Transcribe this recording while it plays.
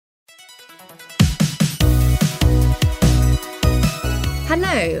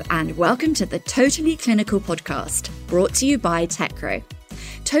Hello, and welcome to the Totally Clinical podcast, brought to you by TechCrow.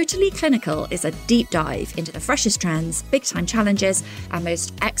 Totally Clinical is a deep dive into the freshest trends, big-time challenges, and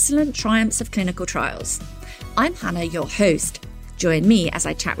most excellent triumphs of clinical trials. I'm Hannah, your host. Join me as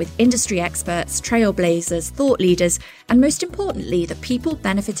I chat with industry experts, trailblazers, thought leaders, and most importantly, the people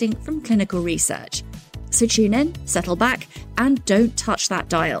benefiting from clinical research. So tune in, settle back, and don't touch that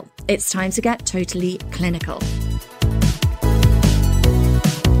dial. It's time to get totally clinical.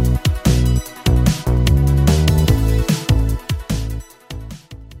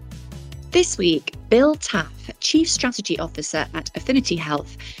 This week, Bill Taff, Chief Strategy Officer at Affinity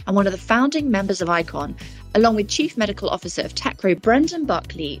Health and one of the founding members of ICON, along with Chief Medical Officer of TechCrow, Brendan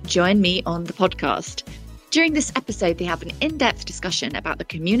Buckley, join me on the podcast. During this episode, they have an in-depth discussion about the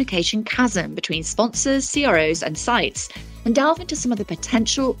communication chasm between sponsors, CROs and sites, and delve into some of the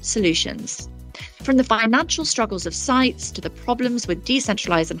potential solutions. From the financial struggles of sites to the problems with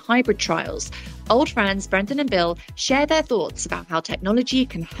decentralized and hybrid trials, old friends Brendan and Bill share their thoughts about how technology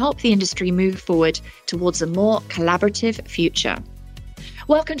can help the industry move forward towards a more collaborative future.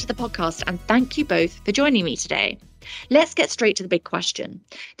 Welcome to the podcast, and thank you both for joining me today. Let's get straight to the big question.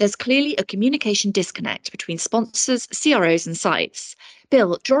 There's clearly a communication disconnect between sponsors, CROs and sites.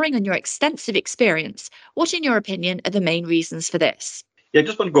 Bill, drawing on your extensive experience, what in your opinion are the main reasons for this? Yeah, I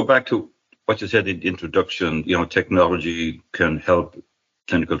just want to go back to what you said in the introduction. Technology can help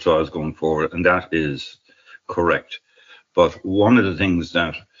clinical trials going forward, and that is correct. But one of the things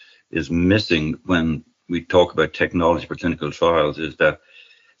that is missing when we talk about technology for clinical trials is that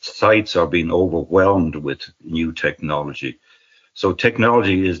sites are being overwhelmed with new technology. So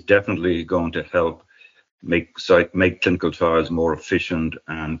technology is definitely going to help make clinical trials more efficient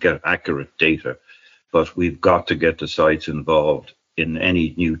and get accurate data. But we've got to get the sites involved in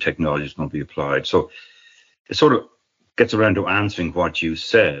any new technology that's going to be applied. So it sort of gets around to answering what you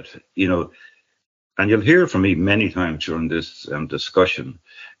said, and you'll hear from me many times during this discussion.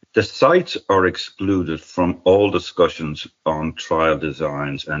 The sites are excluded from all discussions on trial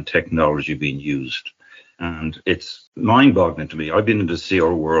designs and technology being used. And it's mind-boggling to me. I've been in the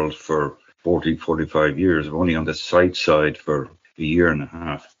CRO world for 45 years. I'm only on the site side for a year and a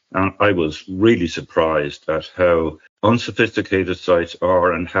half. And I was really surprised at how unsophisticated sites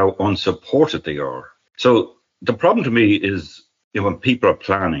are and how unsupported they are. So the problem to me is, when people are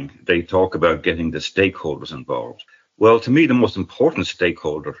planning, they talk about getting the stakeholders involved. Well, to me, the most important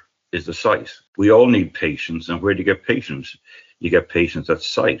stakeholder is the site. We all need patients, and where do you get patients? You get patients at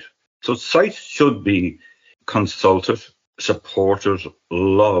site. So sites should be consulted, supported,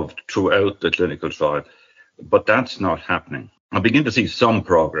 loved throughout the clinical trial, but that's not happening. I begin to see some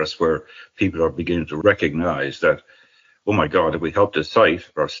progress where people are beginning to recognize that, oh my God, if we help the site,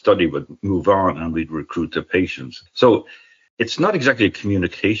 our study would move on and we'd recruit the patients. So it's not exactly a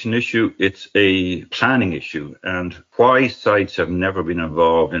communication issue, it's a planning issue. And why sites have never been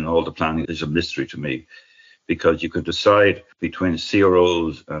involved in all the planning is a mystery to me, because you could decide between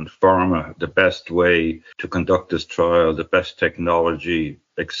CROs and pharma the best way to conduct this trial, the best technology,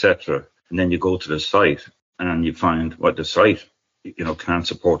 etc. And then you go to the site and you find what the site can't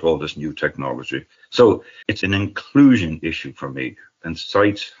support all this new technology. So it's an inclusion issue for me, and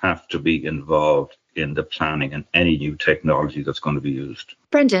sites have to be involved in the planning and any new technology that's going to be used.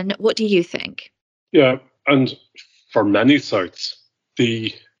 Brendan, what do you think? Yeah, and for many sites,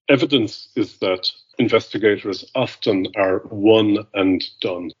 the evidence is that investigators often are one and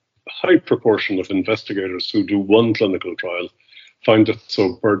done. A high proportion of investigators who do one clinical trial find it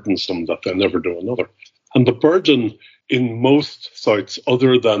so burdensome that they never do another. And the burden in most sites,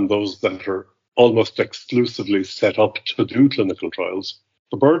 other than those that are almost exclusively set up to do clinical trials,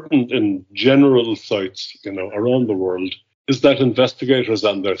 the burden in general sites, around the world, is that investigators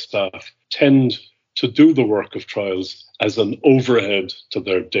and their staff tend to do the work of trials as an overhead to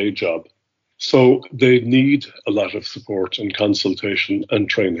their day job. So they need a lot of support and consultation and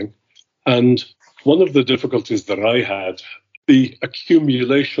training. And one of the difficulties that I had, the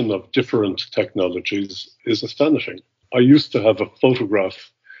accumulation of different technologies is astonishing. I used to have a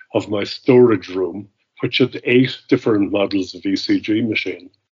photograph of my storage room, which had 8 different models of ECG machine,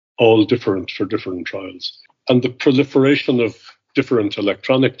 all different for different trials. And the proliferation of different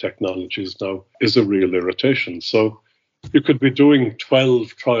electronic technologies now is a real irritation. So you could be doing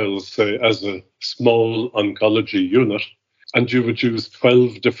 12 trials, say, as a small oncology unit, and you would use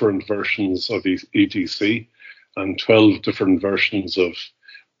 12 different versions of EDC and 12 different versions of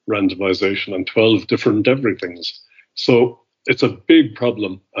randomization and 12 different everythings. So it's a big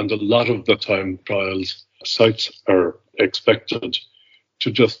problem, and a lot of the time trials, sites are expected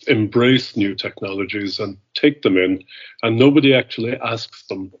to just embrace new technologies and take them in, and nobody actually asks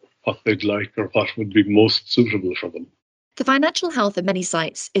them what they'd like or what would be most suitable for them. The financial health of many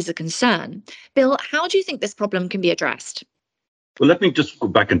sites is a concern. Bill, how do you think this problem can be addressed? Well, let me just go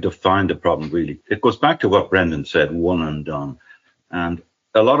back and define the problem, really. It goes back to what Brendan said, one and done. And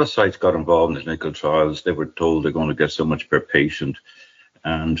a lot of sites got involved in clinical trials. They were told they're going to get so much per patient.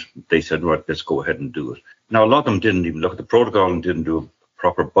 And they said, right, let's go ahead and do it. Now, a lot of them didn't even look at the protocol and didn't do a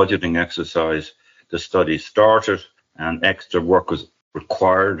proper budgeting exercise. The study started and extra work was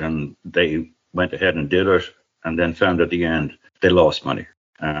required, and they went ahead and did it, and then found at the end they lost money.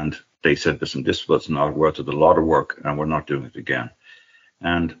 And they said, listen, this was not worth it, a lot of work, and we're not doing it again.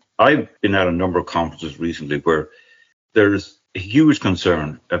 And I've been at a number of conferences recently where there's a huge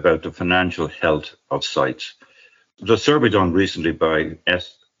concern about the financial health of sites. There's a survey done recently by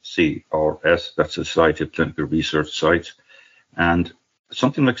SCRS, that's the Society of Clinical Research Sites, and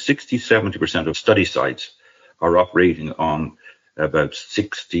something like 60-70% of study sites are operating on about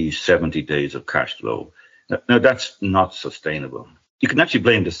 60, 70 days of cash flow. Now, that's not sustainable. You can actually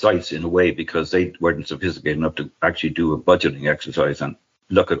blame the sites in a way because they weren't sophisticated enough to actually do a budgeting exercise and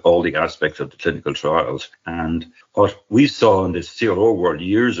look at all the aspects of the clinical trials. And what we saw in this CRO world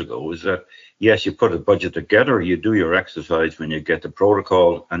years ago is that, yes, you put a budget together, you do your exercise when you get the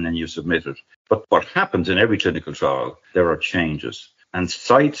protocol, and then you submit it. But what happens in every clinical trial, there are changes. And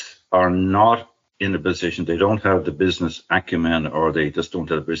sites are not in a position, they don't have the business acumen, or they just don't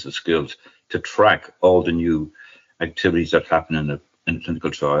have the business skills to track all the new activities that happen in a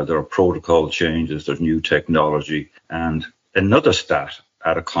clinical trial. There are protocol changes, there's new technology. And another stat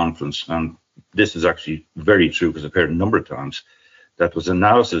at a conference, and this is actually very true because I've heard a number of times, that was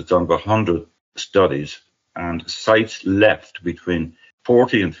analysis done by 100 studies, and sites left between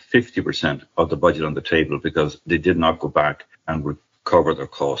 40 and 50% of the budget on the table because they did not go back and recover their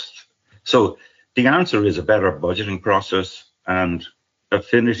costs. So the answer is a better budgeting process, and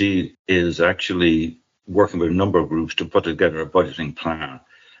Affinity is actually working with a number of groups to put together a budgeting plan.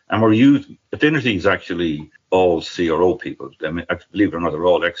 And Affinity is actually all CRO people. I mean, believe it or not, they're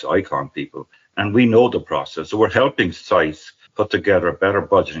all ex-ICON people. And we know the process. So we're helping sites put together a better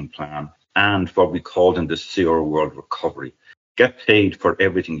budgeting plan and what we call in the CRO world recovery. Get paid for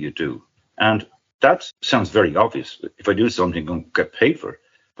everything you do. And that sounds very obvious. If I do something, I'm going to get paid for it.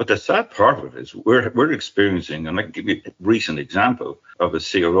 But the sad part of it is we're experiencing, and I can give you a recent example of a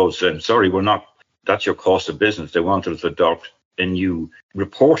CRO saying, sorry, that's your cost of business. They wanted us to adopt a new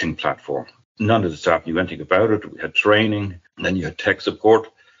reporting platform. None of the staff knew anything about it. We had training, and then you had tech support.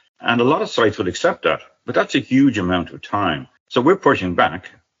 And a lot of sites would accept that, but that's a huge amount of time. So we're pushing back,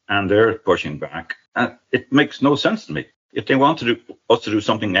 and they're pushing back. And it makes no sense to me. If they want us to do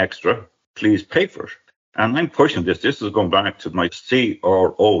something extra, please pay for it. And I'm pushing this. This is going back to my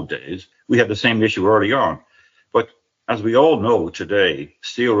CRO days. We had the same issue early on. But as we all know today,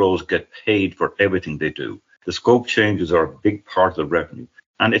 CROs get paid for everything they do. The scope changes are a big part of the revenue,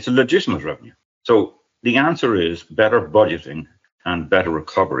 and it's a legitimate revenue. So the answer is better budgeting and better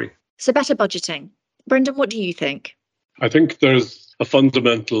recovery. So better budgeting. Brendan, what do you think? I think there's a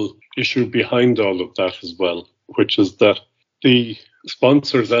fundamental issue behind all of that as well, which is that the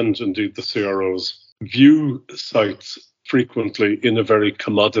sponsors and indeed the CROs view sites frequently in a very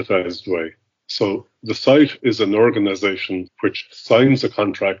commoditized way. So the site is an organization which signs a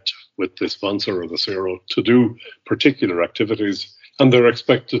contract with the sponsor or the CRO to do particular activities, and they're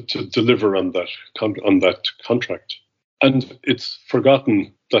expected to deliver on that contract. And it's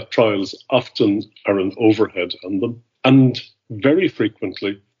forgotten that trials often are an overhead on them. And very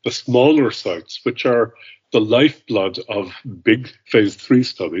frequently, the smaller sites, which are the lifeblood of big phase 3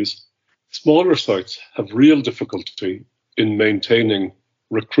 studies, smaller sites have real difficulty in maintaining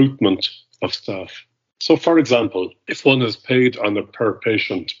recruitment of staff. So, for example, if one is paid on a per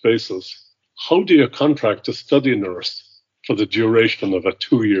patient basis, how do you contract a study nurse for the duration of a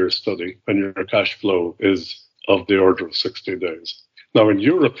 2-year study when your cash flow is of the order of 60 days? Now, in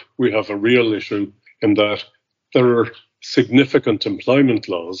Europe, we have a real issue in that there are significant employment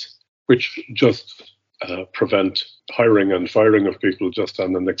laws which just prevent hiring and firing of people just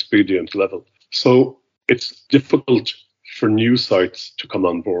on an expedient level. So it's difficult for new sites to come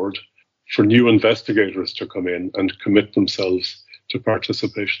on board, for new investigators to come in and commit themselves to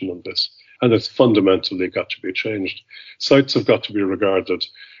participation in this. And it's fundamentally got to be changed. Sites have got to be regarded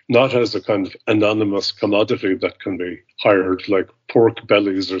not as a kind of anonymous commodity that can be hired like pork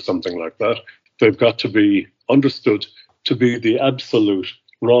bellies or something like that. They've got to be understood to be the absolute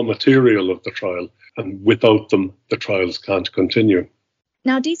raw material of the trial. And without them, the trials can't continue.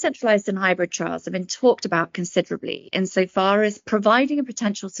 Now, decentralized and hybrid trials have been talked about considerably insofar as providing a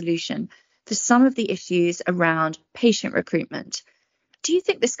potential solution for some of the issues around patient recruitment. Do you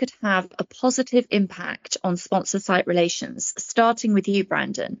think this could have a positive impact on sponsor-site relations, starting with you,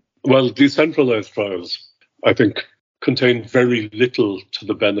 Brandon? Well, decentralized trials, I think, contain very little to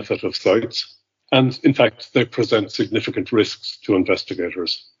the benefit of sites. And in fact, they present significant risks to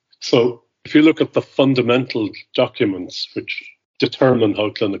investigators. So if you look at the fundamental documents which determine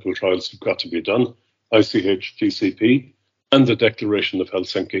how clinical trials have got to be done, ICH GCP and the Declaration of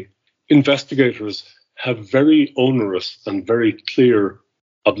Helsinki, investigators have very onerous and very clear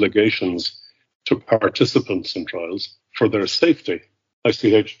obligations to participants in trials for their safety.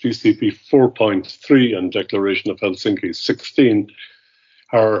 ICH GCP 4.3 and Declaration of Helsinki 16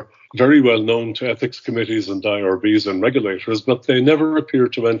 are very well known to ethics committees and IRBs and regulators, but they never appear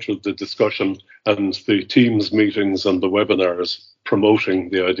to enter the discussion and the Teams meetings and the webinars promoting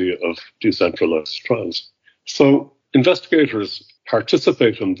the idea of decentralized trials. So investigators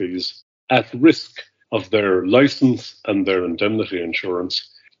participate in these at risk of their license and their indemnity insurance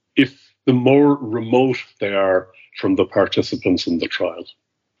if the more remote they are from the participants in the trial.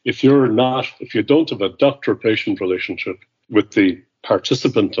 If you don't have a doctor-patient relationship with the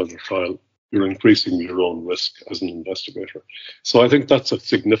participant of the trial, you're increasing your own risk as an investigator. So I think that's a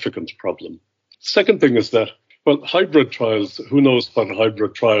significant problem. Second thing is that, well, hybrid trials, who knows what a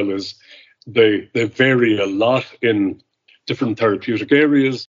hybrid trial is? They vary a lot in different therapeutic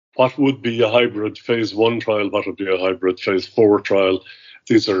areas. What would be a hybrid phase 1 trial? What would be a hybrid phase 4 trial?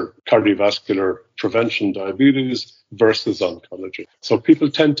 These are cardiovascular prevention, diabetes versus oncology. So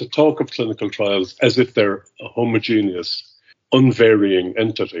people tend to talk of clinical trials as if they're a homogeneous, unvarying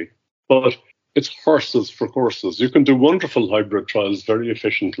entity. But it's horses for courses. You can do wonderful hybrid trials very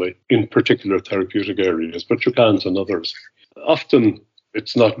efficiently in particular therapeutic areas, but you can't in others. Often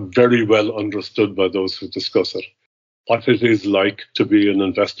it's not very well understood by those who discuss it, what it is like to be an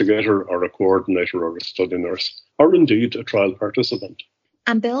investigator or a coordinator or a study nurse, or indeed a trial participant.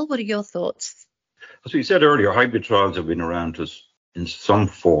 And Bill, what are your thoughts? As we said earlier, hybrid trials have been around us in some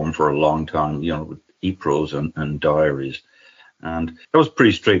form for a long time, with ePros and diaries. And that was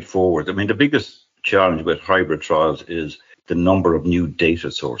pretty straightforward. I mean, the biggest challenge with hybrid trials is the number of new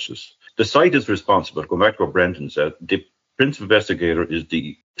data sources. The site is responsible, going back to what Brendan said, the principal investigator is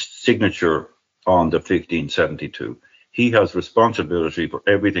the signature on the 1572. He has responsibility for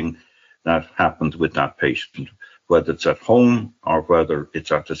everything that happens with that patient, whether it's at home or whether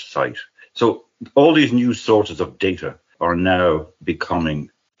it's at the site. So all these new sources of data are now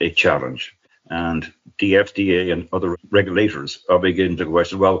becoming a challenge. And the FDA and other regulators are beginning to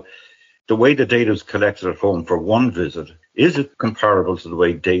question, well, the way the data is collected at home for one visit, is it comparable to the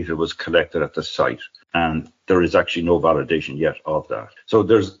way data was collected at the site? And there is actually no validation yet of that. So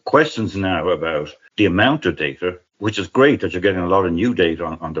there's questions now about the amount of data, which is great that you're getting a lot of new data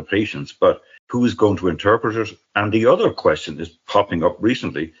on the patients, but who's going to interpret it? And the other question is popping up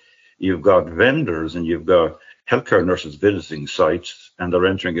recently. You've got vendors and you've got healthcare nurses visiting sites, and they're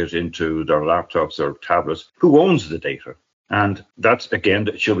entering it into their laptops or tablets. Who owns the data? And that's, again,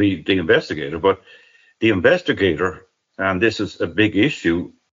 that should be the investigator. But the investigator, and this is a big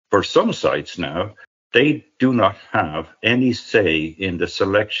issue for some sites now, they do not have any say in the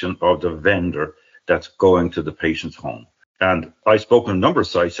selection of the vendor that's going to the patient's home. And I've spoken to a number of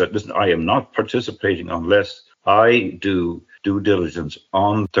sites that, listen, I am not participating unless I do due diligence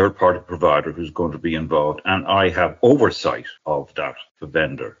on third-party provider who's going to be involved, and I have oversight of that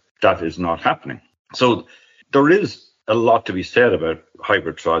vendor. That is not happening. So there is a lot to be said about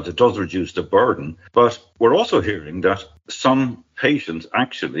hybrid trials. It does reduce the burden, but we're also hearing that some patients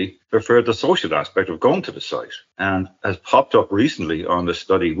actually prefer the social aspect of going to the site. And as popped up recently on the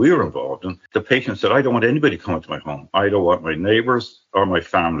study we were involved in, the patient said, I don't want anybody coming to my home. I don't want my neighbors or my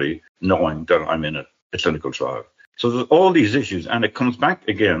family knowing that I'm in a clinical trial. So there's all these issues, and it comes back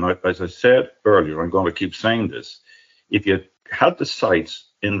again, as I said earlier, I'm going to keep saying this. If you had the sites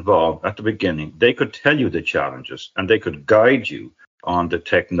involved at the beginning, they could tell you the challenges and they could guide you on the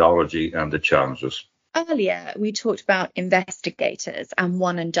technology and the challenges. Earlier, we talked about investigators and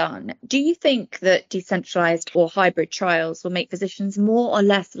one and done. Do you think that decentralized or hybrid trials will make physicians more or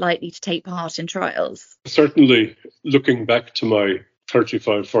less likely to take part in trials? Certainly, looking back to my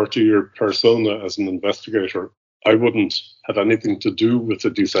 35, 40-year persona as an investigator, I wouldn't have anything to do with a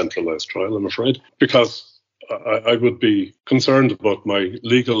decentralized trial, I'm afraid, because I would be concerned about my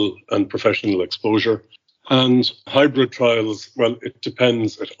legal and professional exposure. And hybrid trials, well, it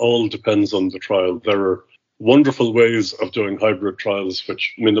depends. It all depends on the trial. There are wonderful ways of doing hybrid trials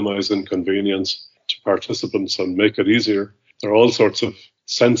which minimize inconvenience to participants and make it easier. There are all sorts of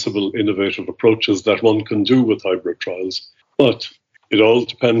sensible, innovative approaches that one can do with hybrid trials. But it all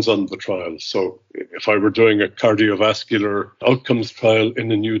depends on the trial. So if I were doing a cardiovascular outcomes trial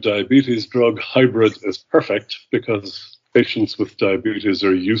in a new diabetes drug, hybrid is perfect because patients with diabetes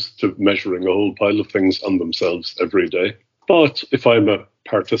are used to measuring a whole pile of things on themselves every day. But if I'm a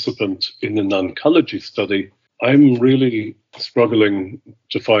participant in an oncology study, I'm really struggling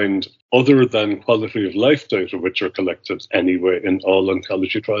to find, other than quality of life data, which are collected anyway in all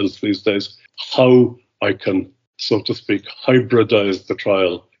oncology trials these days, how I can, so to speak, hybridize the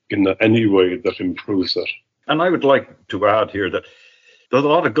trial in any way that improves it. And I would like to add here that there's a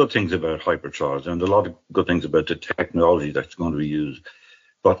lot of good things about hybrid trials and a lot of good things about the technology that's going to be used,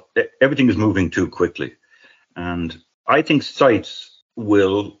 but everything is moving too quickly. And I think sites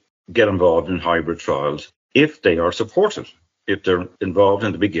will get involved in hybrid trials if they are supported, if they're involved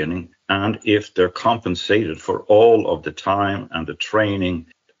in the beginning, and if they're compensated for all of the time and the training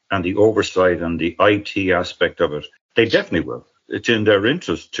and the oversight and the IT aspect of it. They definitely will. It's in their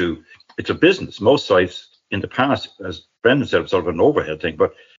interest to, it's a business. Most sites in the past, as Brendan said, sort of an overhead thing,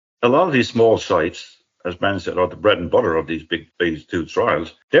 but a lot of these small sites, as Brendan said, are the bread and butter of these big phase 2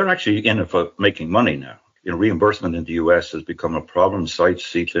 trials. They're actually in it for making money now. Reimbursement in the US has become a problem. Sites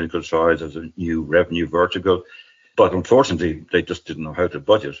see clinical trials as a new revenue vertical, but unfortunately, they just didn't know how to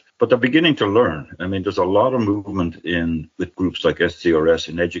budget. But they're beginning to learn. I mean, there's a lot of movement with groups like SCRS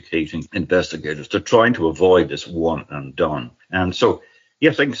in educating investigators. They're trying to avoid this one and done. And so,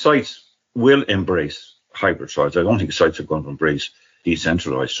 yes, I think sites will embrace hybrid trials. I don't think sites are going to embrace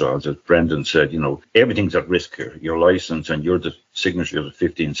decentralized trials. As Brendan said, everything's at risk here. Your license and you're the signatory of the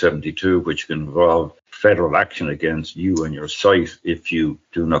 1572, which can involve federal action against you and your site if you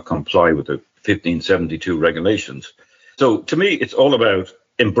do not comply with the 1572 regulations. So to me, it's all about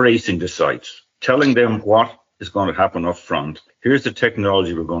embracing the sites, telling them what is going to happen up front. Here's the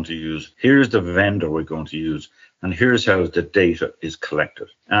technology we're going to use. Here's the vendor we're going to use. And here's how the data is collected.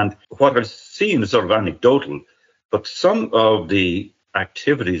 And what I've seen is sort of anecdotal, but some of the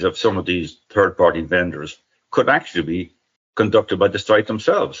activities of some of these third-party vendors could actually be conducted by the site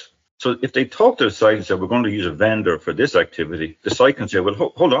themselves. So if they talk to the site and say, we're going to use a vendor for this activity, the site can say, well,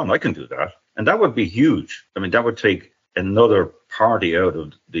 hold on, I can do that. And that would be huge. I mean, that would take another party out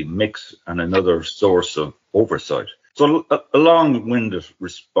of the mix and another source of oversight. So a long-winded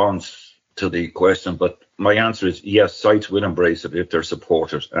response to the question, but my answer is yes, sites will embrace it if they're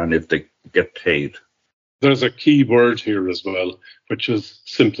supported and if they get paid. There's a key word here as well, which is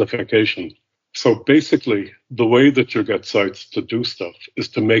simplification. So basically, the way that you get sites to do stuff is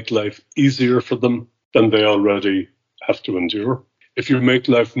to make life easier for them than they already have to endure. If you make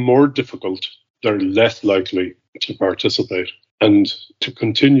life more difficult, they're less likely to participate and to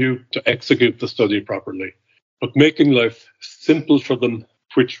continue to execute the study properly. But making life simple for them,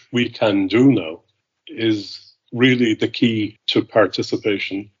 which we can do now, is really the key to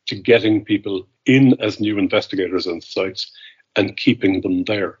participation, to getting people in as new investigators on sites and keeping them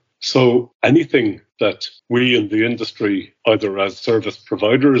there. So anything that we in the industry, either as service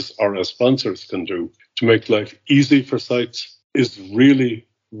providers or as sponsors, can do to make life easy for sites is really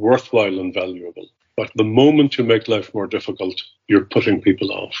worthwhile and valuable. But the moment you make life more difficult, you're putting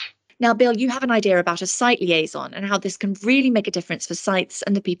people off. Now, Bill, you have an idea about a site liaison and how this can really make a difference for sites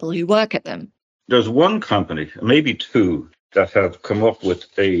and the people who work at them. There's one company, maybe two, that have come up with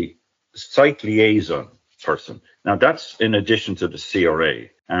a site liaison person. Now, that's in addition to the CRA.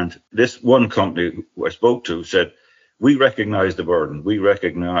 And this one company who I spoke to said, we recognize the burden. We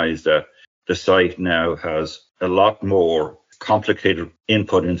recognize that the site now has a lot more complicated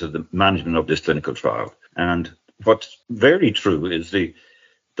input into the management of this clinical trial. And what's very true is the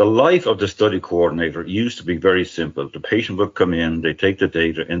life of the study coordinator used to be very simple. The patient would come in, they take the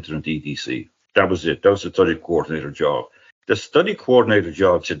data, enter an EDC. That was it. That was the study coordinator job. The study coordinator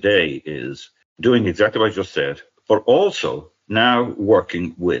job today is doing exactly what I just said, but also now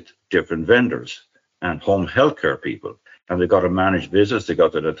working with different vendors and home healthcare people. And they've got to manage visits. They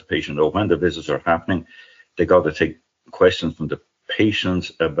got to let the patient know when the visits are happening. They got to take questions from the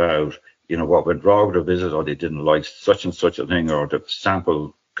patients about, what went wrong with the visit, or they didn't like such and such a thing, or the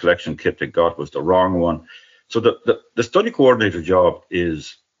sample collection kit they got was the wrong one. So the study coordinator job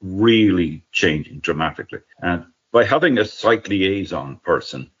is really changing dramatically. And by having a site liaison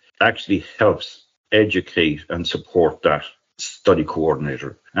person actually helps educate and support that study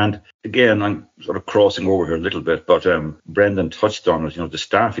coordinator. And again, I'm sort of crossing over here a little bit, but Brendan touched on it, the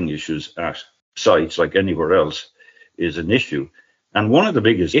staffing issues at sites like anywhere else is an issue. And one of the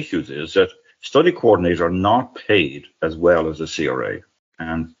biggest issues is that study coordinators are not paid as well as a CRA.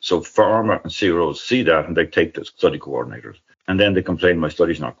 And so pharma and CROs see that and they take the study coordinators. and then they complain my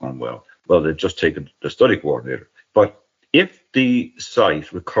study's not going well. Well, they've just taken the study coordinator. But if the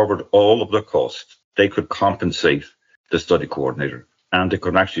site recovered all of the costs, they could compensate the study coordinator and they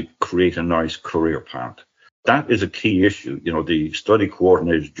could actually create a nice career path. That is a key issue. The study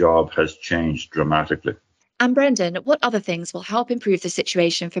coordinator's job has changed dramatically. And Brendan, what other things will help improve the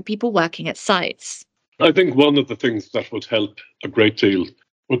situation for people working at sites? I think one of the things that would help a great deal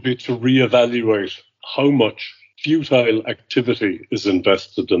would be to reevaluate how much futile activity is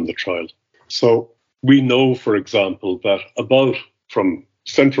invested in the trial. So we know, for example, that from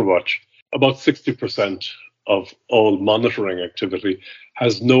CentralWatch, about 60% of all monitoring activity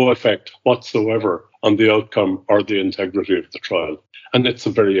has no effect whatsoever on the outcome or the integrity of the trial. And it's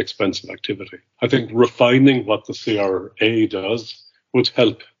a very expensive activity. I think refining what the CRA does would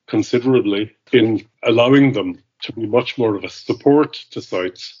help considerably in allowing them to be much more of a support to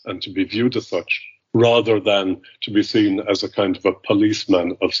sites and to be viewed as such, rather than to be seen as a kind of a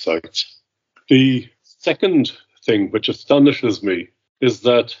policeman of sites. The second thing which astonishes me is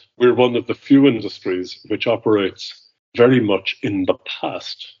that we're one of the few industries which operates very much in the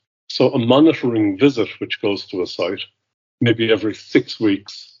past. So a monitoring visit which goes to a site, maybe every 6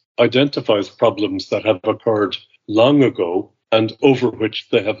 weeks, identifies problems that have occurred long ago and over which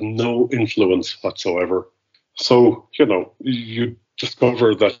they have no influence whatsoever. So, you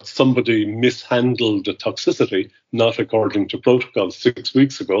discover that somebody mishandled a toxicity, not according to protocol 6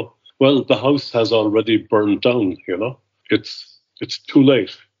 weeks ago. Well, the house has already burned down, It's too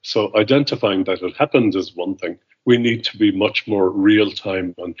late. So identifying that it happened is one thing. We need to be much more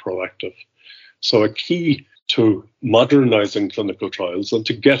real-time and proactive. So a key to modernizing clinical trials and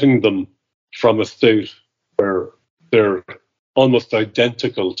to getting them from a state where they're almost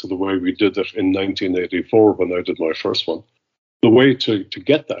identical to the way we did it in 1984 when I did my first one. The way to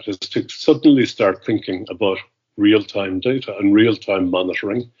get that is to suddenly start thinking about real-time data and real-time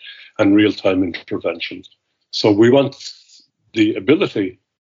monitoring and real-time intervention. So we want the ability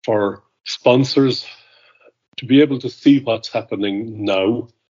for sponsors to be able to see what's happening now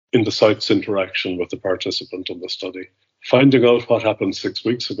in the site's interaction with the participant in the study. Finding out what happened 6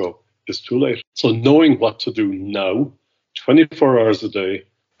 weeks ago is too late. So knowing what to do now, 24 hours a day,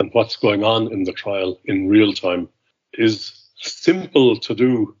 and what's going on in the trial in real time is simple to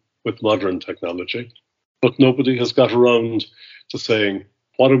do with modern technology, but nobody has got around to saying,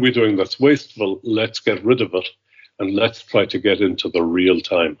 what are we doing that's wasteful? Let's get rid of it, and let's try to get into the real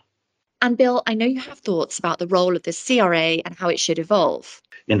time. And Bill, I know you have thoughts about the role of the CRA and how it should evolve.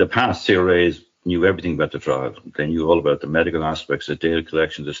 In the past, CRAs knew everything about the trial. They knew all about the medical aspects, the data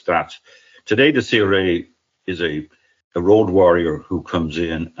collection, the stats. Today, the CRA is a road warrior who comes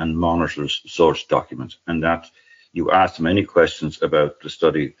in and monitors source documents, and that you ask them any questions about the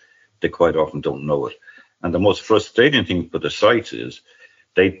study, they quite often don't know it. And the most frustrating thing for the sites is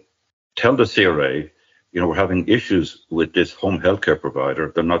they tell the CRA, we're having issues with this home healthcare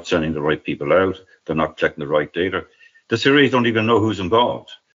provider. They're not sending the right people out. They're not collecting the right data. The CRAs don't even know who's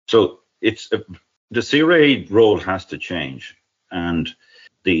involved. So the CRA role has to change. And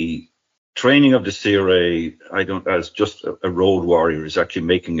the training of the CRA, as just a road warrior, is actually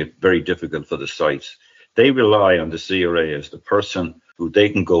making it very difficult for the sites. They rely on the CRA as the person who they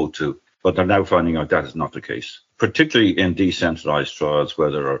can go to, but they're now finding out that is not the case, particularly in decentralized trials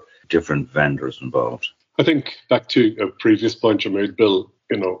where there are different vendors involved. I think back to a previous point you made, Bill,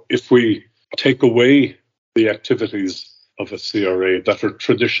 if we take away the activities of a CRA that are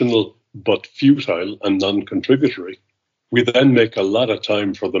traditional but futile and non-contributory, we then make a lot of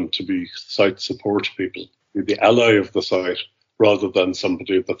time for them to be site support people, be the ally of the site, rather than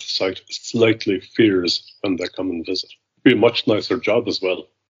somebody that the site slightly fears when they come and visit. It'd be a much nicer job as well.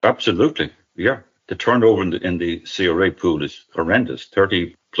 Absolutely, yeah. The turnover in the CRA pool is horrendous,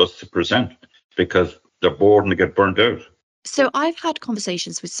 30+%, because they're bored and they get burnt out. So I've had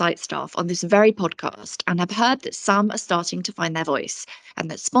conversations with site staff on this very podcast and have heard that some are starting to find their voice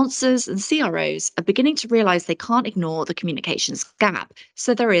and that sponsors and CROs are beginning to realise they can't ignore the communications gap.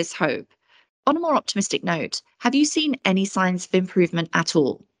 So there is hope. On a more optimistic note, have you seen any signs of improvement at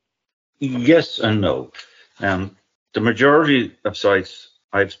all? Yes and no. The majority of sites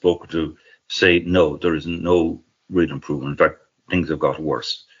I've spoken to say no, there is no real improvement. In fact, things have got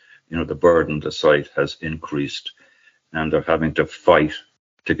worse. The burden the site has increased, and they're having to fight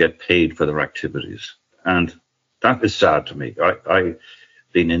to get paid for their activities. And that is sad to me. I've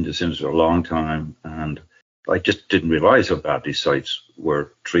been in this industry a long time, and I just didn't realize how bad these sites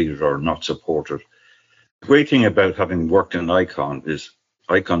were treated or not supported. The great thing about having worked in ICON is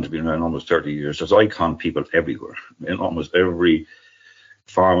ICON's been around almost 30 years. There's ICON people everywhere, in almost every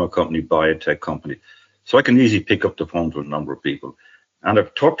pharma company, biotech company. So I can easily pick up the phone to a number of people. And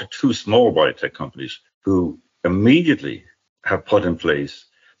I've talked to 2 small biotech companies who immediately have put in place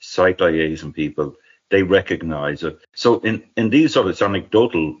site liaison people. They recognize it. So in these sort of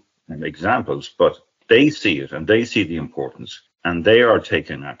anecdotal examples, but they see it and they see the importance and they are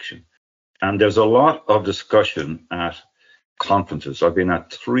taking action. And there's a lot of discussion at conferences. I've been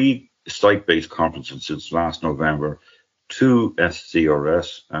at 3 site-based conferences since last November, 2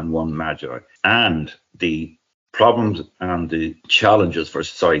 SCRS and 1 MAGI. And the problems and the challenges for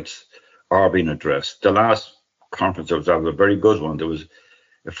sites are being addressed. The last conference I was at was a very good one. There was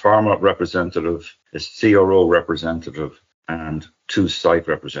a pharma representative, a CRO representative, and 2 site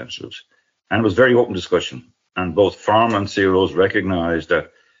representatives. And it was very open discussion. And both pharma and CROs recognized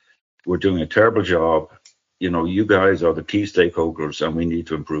that we're doing a terrible job. You know, you guys are the key stakeholders and we need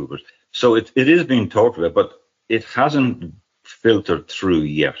to improve it. So it is being talked about, but it hasn't filtered through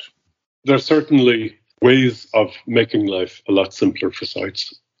yet. There are certainly ways of making life a lot simpler for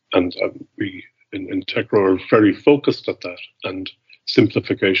sites. And we in TechRo are very focused at that. And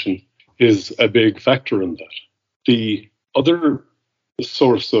simplification is a big factor in that. The other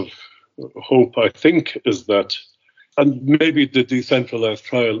source of hope, I think, is that, and maybe the decentralized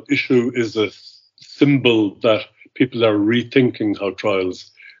trial issue is a symbol that people are rethinking how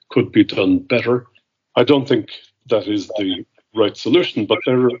trials could be done better. I don't think that is the right solution, but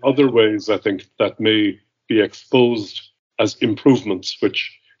there are other ways, I think, that may be exposed as improvements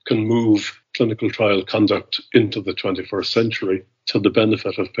which can move clinical trial conduct into the 21st century to the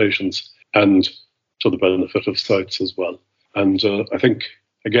benefit of patients and to the benefit of sites as well. And I think,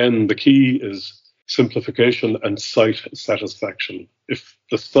 again, the key is simplification and site satisfaction. If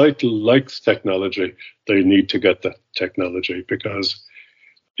the site likes technology, they need to get that technology, because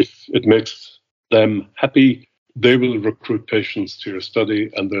if it makes them happy, they will recruit patients to your study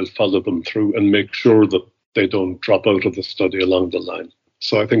and they'll follow them through and make sure that they don't drop out of the study along the line.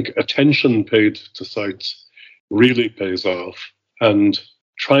 So I think attention paid to sites really pays off, and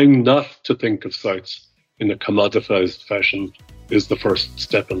trying not to think of sites in a commoditized fashion is the first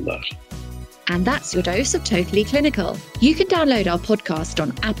step in that. And that's your dose of Totally Clinical. You can download our podcast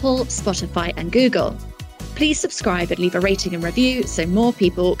on Apple, Spotify, and Google. Please subscribe and leave a rating and review so more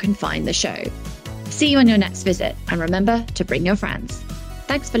people can find the show. See you on your next visit, and remember to bring your friends.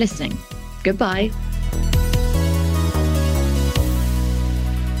 Thanks for listening. Goodbye.